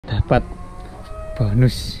dapat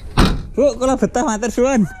bonus. Bu, kalau betah matur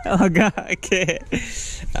suwun. Oh, enggak. Oke.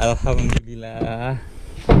 Alhamdulillah.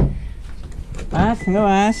 Mas, enggak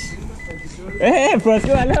Mas?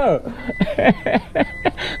 Bosku halo.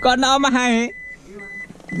 Kok ana omah ae?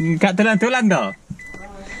 Enggak dolan-dolan toh?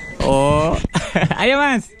 Oh. Ayo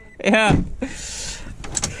Mas. Ya.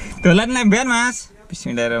 Dolan lembean Mas.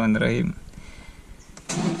 Bismillahirrahmanirrahim.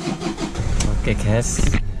 Oke guys.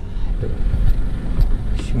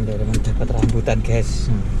 Bismillahirrahmanirrahim, dapat rambutan guys.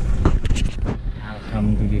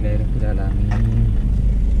 Alhamdulillahirrahmanirrahim.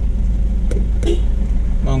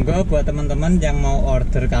 Monggo buat teman-teman yang mau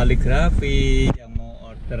order kaligrafi, yang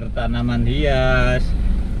mau order tanaman hias,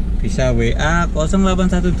 bisa WA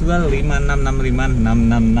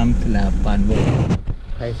 081256656668.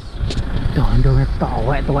 Guys, dondongnya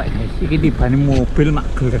towek guys. Ini dibani mobil mak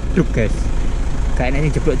geleduk guys. Kayaknya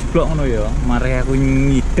ini jeblok-jeblok ngono ya. Mari aku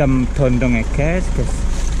ngidam dondongnya guys.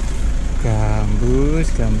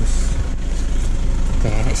 Gambus.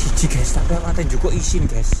 Kayak siji guys, tapi aku nanti juga isin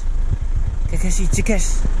guys. Kayak siji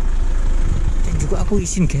guys. Dan juga aku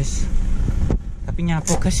isin guys. Tapi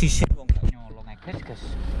nyapo guys isin wong gak nyolong guys.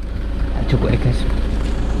 Cukup guys.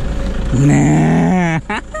 Nah.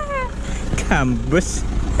 Gambus.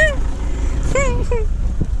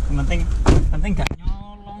 Penting gak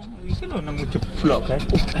nyolong. Iki lho nemu jeblok guys.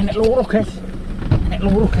 Enek loro guys.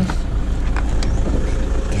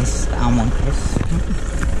 Guys, omong guys.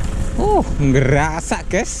 Ngerasa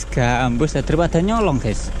guys, gambus daripada nyolong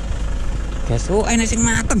guys. Enak sing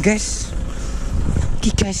mateng guys.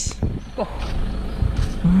 Iki guys.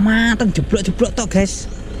 Mateng jeblok-jeblok tok guys.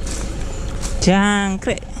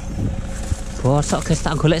 Jangkrik. Bosok guys,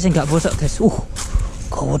 tak golek sing gak bosok guys.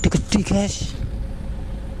 Gede guys.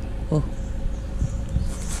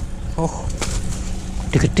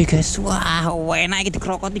 Gede guys. Wah, enak iki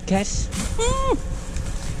dikrokoti guys.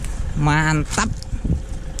 Mantap.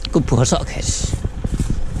 Ku bosok guys.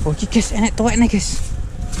 Iki guys, enak tuwek nih guys.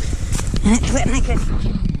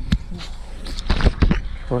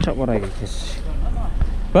 Bosok ora iki guys.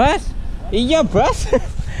 Bos. Iya, Bos.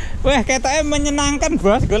 Wah, ketoknya menyenangkan,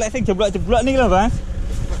 Bos. Golek sing jeblok-jeblok nih lho, Bos.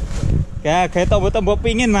 Ya, kayak tombol-tombol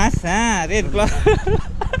pingin, Mas. Nah, rin klo.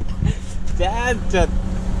 Jajot.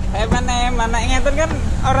 Mana ngeten kan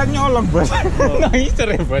orang nyolong, Bos. Nggak iso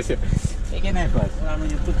ya, Bos. Iki nih, Bos. Anu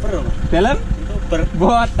YouTuber, Mas. Dalam YouTuber.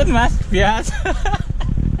 Boten, Mas. Biasa.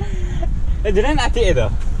 Jenengan adik itu?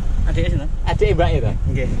 Adik itu? Adik Mbak itu?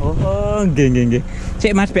 Nggih. Oh, nggih.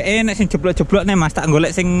 Cek Mas BE nek sing jeblok-jeblok nih, Mas. Tak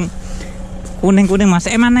golek sing kuning-kuning Mas.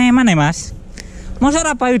 Mana Mas? Masa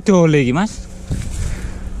ora payu dole iki, Mas?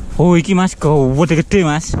 Oh, iki Mas gede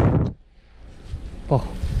Mas.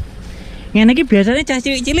 Ngene iki biasanya cah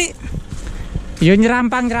cilik-cilik ya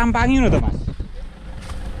nyerampang-nyrampangi ngono to, Mas.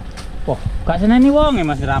 Gak seneni wong e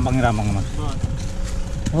Mas nyerampang-nyrampang, Mas.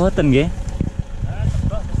 Mboten nggih.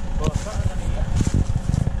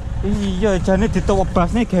 Iya, jane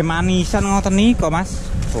ditobasne gawe manisan ngoten niku, Mas.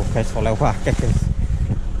 Guys, oleh wae guys.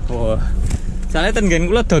 Soalnya ten nggen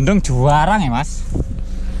kula dondong juarang ya, Mas.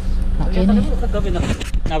 Oke ini.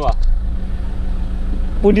 Napa?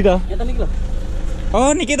 Pundi to? Ngeten niki lho.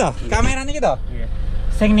 Oh, niki to. Kamera niki to? Iya.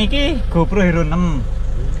 Sing niki GoPro Hero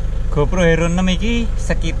 6. GoPro Hero 6 iki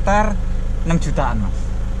sekitar 6 jutaan, Mas.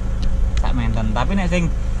 Tak menten. Tapi nek sing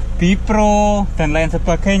Bipro dan lain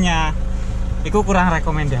sebagainya iku kurang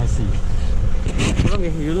rekomendasi. Kula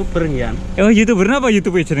nggih YouTuber nggih. Oh, YouTuber napa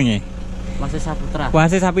YouTube jenenge? Wasis Saputra.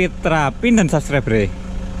 Wasis Saputra, pinten subscriber-e?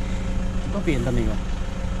 Kok pinten niku?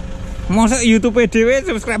 Mosok YouTube dhewe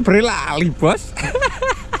subscriber lali, Bos.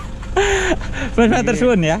 Bos matur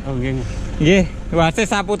suwun ya. Oh, nggih. Nggih, Wasis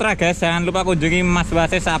Saputra guys, jangan lupa kunjungi Mas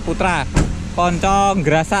Wasis Saputra. Konco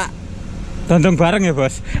ngrasak dondong bareng ya,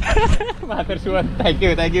 Bos. Matur suwun. Thank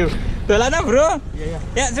you. Dolana, Bro. Iya.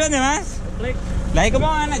 Ya, suwun ya, Mas. Klik. Lah iku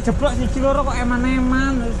mau enek jeblok siji loro kok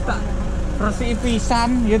eman-eman wis tak resiki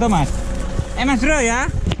pisan gitu, Mas. Mas Bro ya.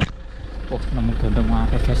 Nemu dondong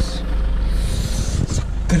akeh, guys.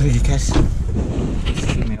 Seger ya, guys.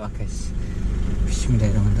 Istimewa, guys.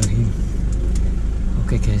 Bismillahirrahmanirrahim.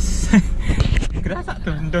 Oke, guys. Gerasa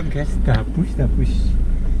dondong, guys. Dabus.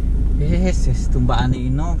 Yes, tumpakan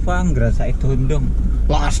Innova ngrasake dondong.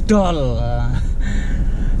 Lasdol.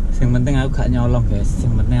 Yang penting aku gak nyolong, guys.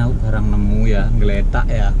 Yang penting aku barang nemu ya, ngeletak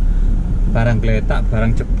ya. Barang geletak,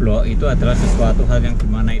 barang jeblok itu adalah sesuatu hal yang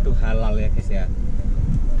dimana itu halal ya, guys ya.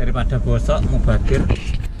 Daripada bosok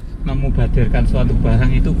memubadirkan suatu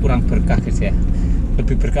barang itu kurang berkah, guys ya.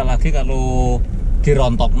 Lebih berkah lagi kalau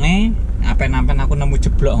dirontok nih, apen-apen aku nemu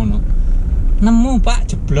jeblok ngono. Nemu Pak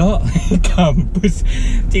jeblok. Kampus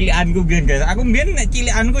cilikanku biyen, guys. Aku biyen nek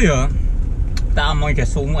cilikanku ya Tak mau guys,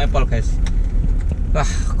 sumu apple guys. Wah,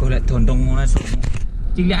 golek dondong ngono sumu.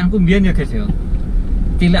 Cilikanku mbiyen ya guys ya.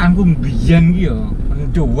 Cilikanku mbiyen ki yo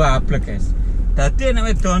nduwablek guys. Dadi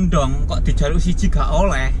nek dondong kok dijaluk siji gak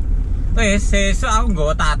oleh. Wis sesuk aku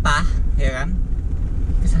nggawa tatah, ya kan?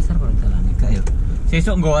 Kesasar kok dalane gak yo.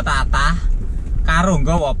 Sesuk nggawa tatah karo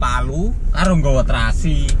nggawa palu, karo nggawa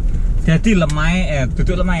terasi. Jadi lemahe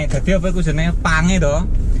duduk lemahe. Dadi apa iku jenenge pange to.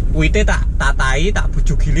 Wite tak tatai, tak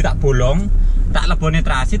bujuk gili, tak bolong, tak lebone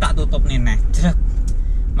terasi, tak tutup neh. Jrek.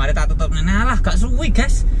 Mari tak tutup neh. Alah, gak suwi,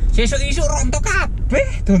 guys. Sesuk isuk rontok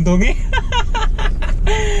kabeh dondonge.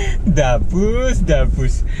 Dabus.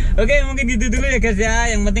 Oke, mungkin gitu dulu ya, guys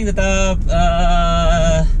ya. Yang penting tetap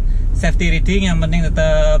safety reading, yang penting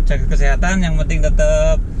tetap jaga kesehatan, yang penting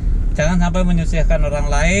tetap jangan sampai menyusahkan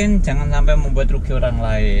orang lain, jangan sampai membuat rugi orang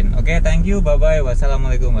lain. Oke, thank you, bye bye.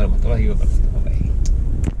 Wassalamualaikum warahmatullahi wabarakatuh.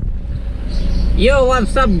 Yo,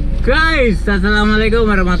 what's up guys? Assalamualaikum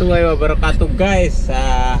warahmatullahi wabarakatuh guys.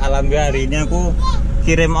 Alhamdulillah hari ini aku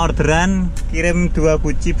kirim orderan, kirim 2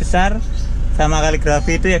 guci besar sama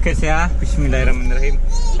kaligrafi itu ya guys ya. Bismillahirrahmanirrahim.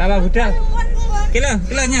 Apa budal?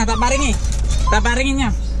 Kilonya tak paringinya.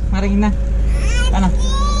 Maringin nah. Mana?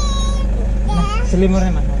 Nah,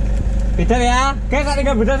 selimurnya mana? Budal ya. Guys, ada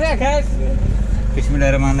enggak budal ya guys?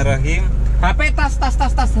 Bismillahirrahmanirrahim. HP tas.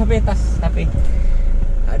 HP.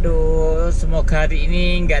 Aduh, semoga hari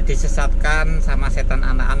ini nggak disesatkan sama setan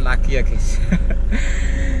anakan lagi ya guys.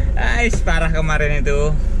 Parah kemarin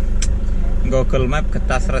itu Google Map ke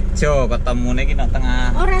Tas Rejo, ketemunya ini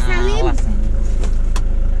tengah awas.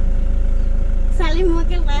 Salim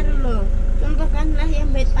wakil baru loh. Contohkanlah yang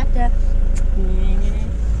baik pada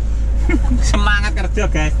semangat kerja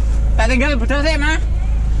guys. Tak tinggal budal saya mah.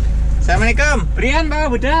 Assalamualaikum. Brian bawa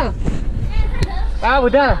budal.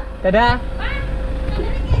 Dadah.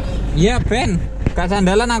 Iya Ben, gak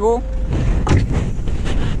sandalan aku.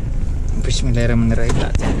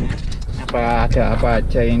 Bismillahirrahmanirrahim. Ada apa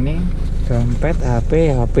aja ini? Dompet,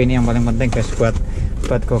 HP ini yang paling penting guys buat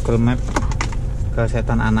Google Map ke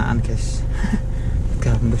setan anakan guys.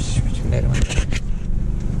 Gambus. Bismillahirrahmanirrahim.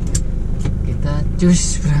 Kita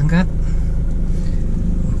cus berangkat.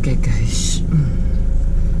 Oke guys.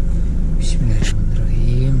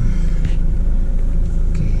 Bismillahirrahmanirrahim.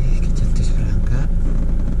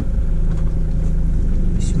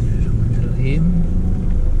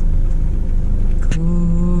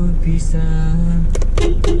 Ku bisa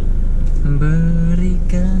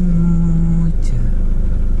memberikanmu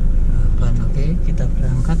jawaban. Oke, kita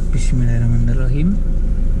berangkat. Bismillahirrahmanirrahim.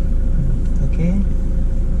 Oke,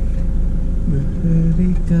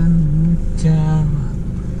 berikanmu jawab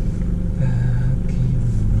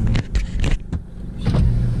bagimu.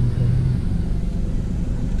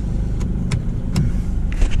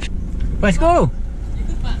 Bosku,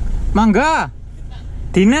 mangga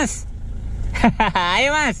dinas.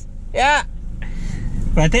 Ayo mas, ya.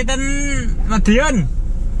 Berarti ten Madiun.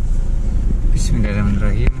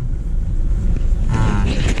 Bismillahirrahmanirrahim. Nah,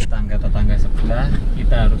 tetangga sebelah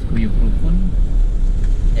kita harus guyup rukun,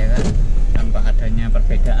 ya kan, tanpa adanya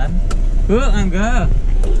perbedaan. Angga.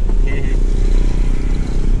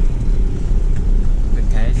 Oke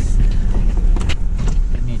guys,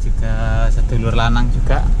 ini juga sedulur lanang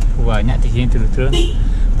juga banyak di sini dulur-dulur.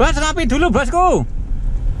 Bos rapi dulu bosku.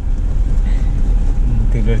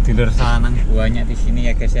 Dulur-dulur sanang banyak di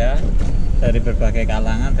sini ya guys ya, dari berbagai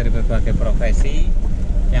kalangan, dari berbagai profesi.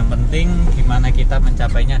 Yang penting gimana kita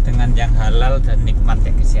mencapainya dengan yang halal dan nikmat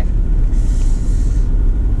ya guys ya.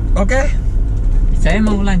 Oke, saya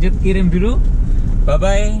mau lanjut kirim dulu. Bye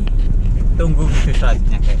bye. Tunggu video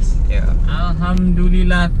selanjutnya guys ya.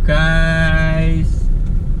 Alhamdulillah guys,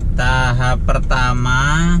 tahap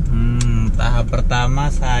pertama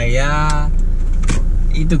saya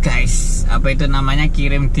itu guys, apa itu namanya,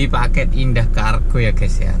 kirim di paket Indah Kargo ya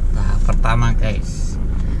guys ya. Tahap pertama guys.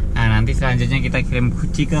 Nah nanti selanjutnya kita kirim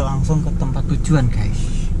guci langsung ke tempat tujuan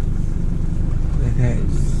guys. Oke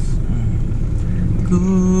guys. Ku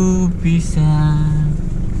bisa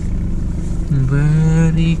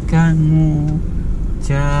berikanmu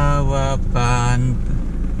jawaban.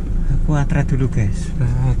 Aku atra dulu guys.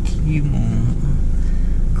 Bagimu,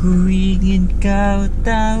 ku ingin kau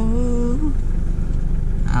tahu.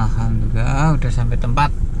 Alhamdulillah udah sampai tempat.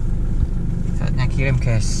 Saatnya kirim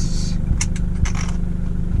guys.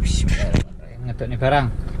 Bismillahirrahmanirrahim. Ngedok nih barang.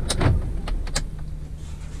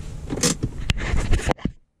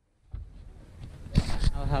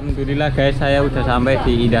 Alhamdulillah guys, saya udah sampai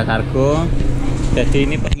di Indah Kargo. Jadi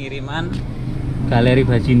ini pengiriman galeri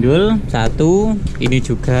bajindul 1, ini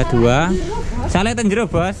juga 2. Saya lihat jero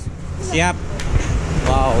bos. Siap.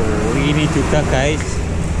 Wow, ini juga guys.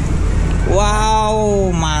 Wow,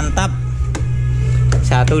 mantap.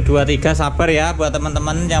 1 2 3 sabar ya buat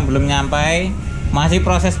teman-teman yang belum nyampai. Masih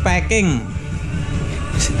proses packing.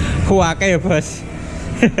 Kuake ya, Bos.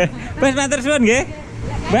 Bos matur suwun nggih.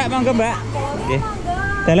 Mbak, monggo, Mbak. Nggih.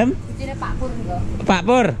 Dalem? Pak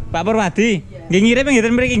Pur Wadi. Nggih ngirim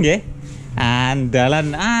ngiten mriki nggih.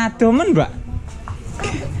 Andalan adomen, Mbak.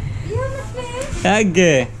 Iya, Mas.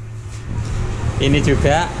 Oke. Ini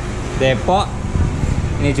juga Depok.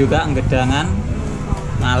 Ini juga Gedangan,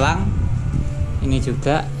 Malang. Ini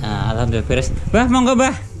juga alhamdulillah beres. Mbah, monggo,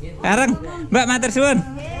 Mbah. Areng, Mbak matur suwun.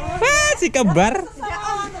 Wah, si kembar.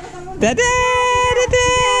 Dadah.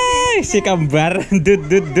 Si kembar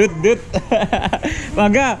dut.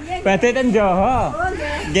 Monggo, badhe ten Joho.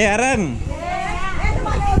 Nggih, Areng.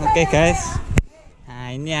 Oke, guys.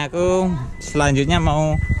 Nah, ini aku selanjutnya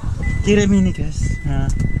mau kirim ini, guys. Nah,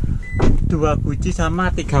 2 guci sama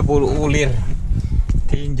 30 ulir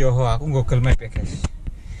di Joho. Aku Google Map ya, guys.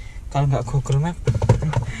 Kalau nggak Google Map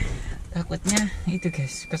takutnya itu,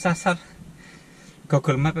 guys, kesasar.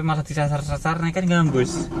 Google Map malah disasar-sasar, nah kan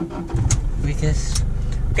gambus. Oke, guys.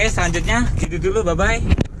 Oke, selanjutnya gitu dulu, bye-bye.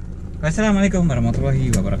 Wassalamualaikum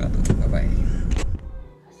warahmatullahi wabarakatuh. Bye-bye.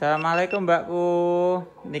 Assalamualaikum, Mbakku.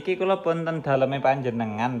 Niki kula punten daleme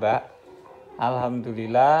panjenengan, Mbak.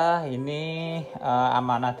 Alhamdulillah, ini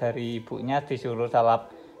amanah dari ibunya disuruh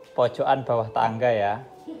salap pojokan bawah tangga ya.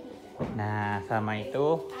 Nah, sama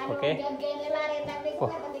itu, oke.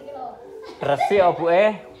 Wah, resi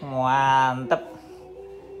obuke mantep.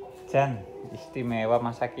 Jan, istimewa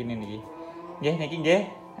masa kini nih. Nggih, niki nggih,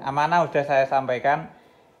 amanah udah saya sampaikan.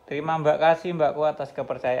 Terima Mbak kasih Mbakku atas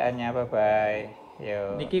kepercayaannya. Bye-bye.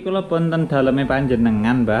 Yo. Niki kula punten daleme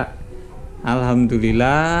panjenengan, Mbak.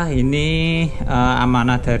 Alhamdulillah, ini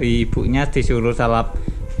amanah dari ibunya disuruh salap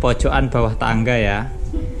pojokan bawah tangga ya.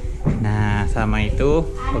 Nah, sama itu,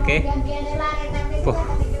 oke. Wah,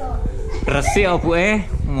 resi obuke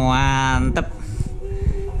mantep.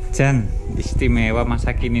 Jan, istimewa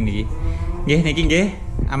masa kini nih. Nggih, niki nggih,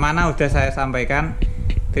 amanah udah saya sampaikan.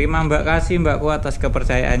 Terima Mbak kasih Mbakku atas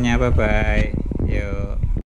kepercayaannya. Bye bye. Yo.